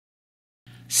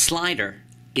Slyder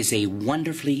is a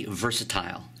wonderfully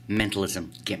versatile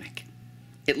mentalism gimmick.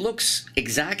 It looks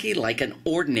exactly like an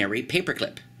ordinary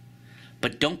paperclip,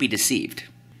 but don't be deceived.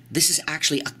 This is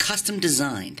actually a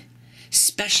custom-designed,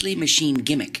 specially machined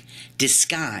gimmick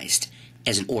disguised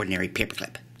as an ordinary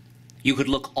paperclip. You could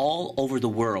look all over the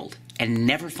world and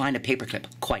never find a paperclip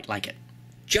quite like it.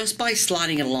 Just by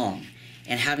sliding it along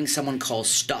and having someone call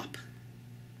stop,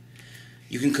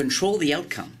 you can control the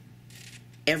outcome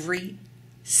every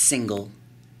single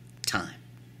time.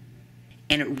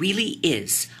 And it really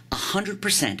is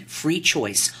 100% free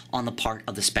choice on the part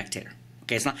of the spectator.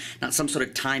 Okay, it's not some sort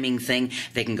of timing thing.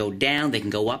 They can go down, they can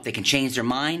go up, they can change their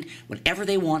mind, whatever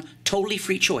they want, totally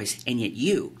free choice, and yet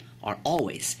you are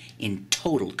always in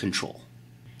total control.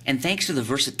 And thanks to the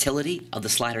versatility of the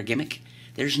Slyder gimmick,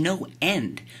 there's no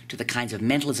end to the kinds of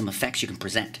mentalism effects you can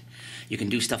present. You can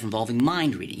do stuff involving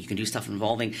mind reading. You can do stuff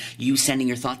involving you sending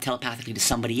your thought telepathically to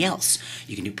somebody else.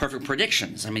 You can do perfect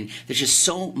predictions. I mean, there's just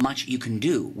so much you can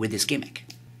do with this gimmick.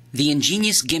 The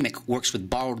ingenious gimmick works with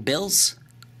borrowed bills,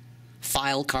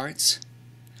 file cards,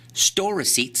 store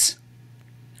receipts,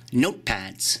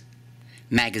 notepads,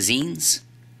 magazines,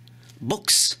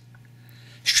 books,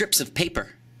 strips of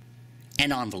paper,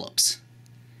 and envelopes.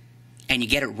 And you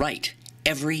get it right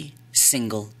every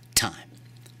single time.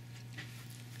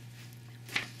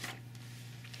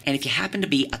 And if you happen to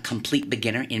be a complete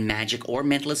beginner in magic or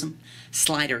mentalism,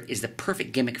 Slyder is the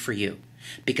perfect gimmick for you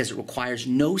because it requires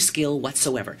no skill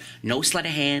whatsoever. No sleight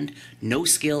of hand, no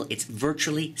skill. It's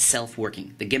virtually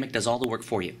self-working. The gimmick does all the work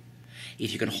for you.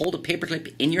 If you can hold a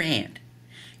paperclip in your hand,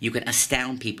 you can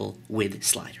astound people with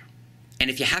Slyder.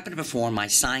 And if you happen to perform my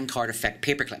sign card effect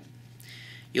paperclip,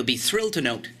 you'll be thrilled to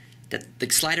note that the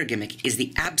Slyder gimmick is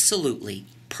the absolutely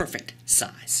perfect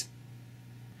size.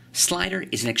 Slyder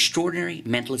is an extraordinary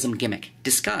mentalism gimmick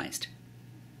disguised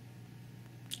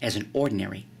as an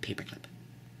ordinary paperclip.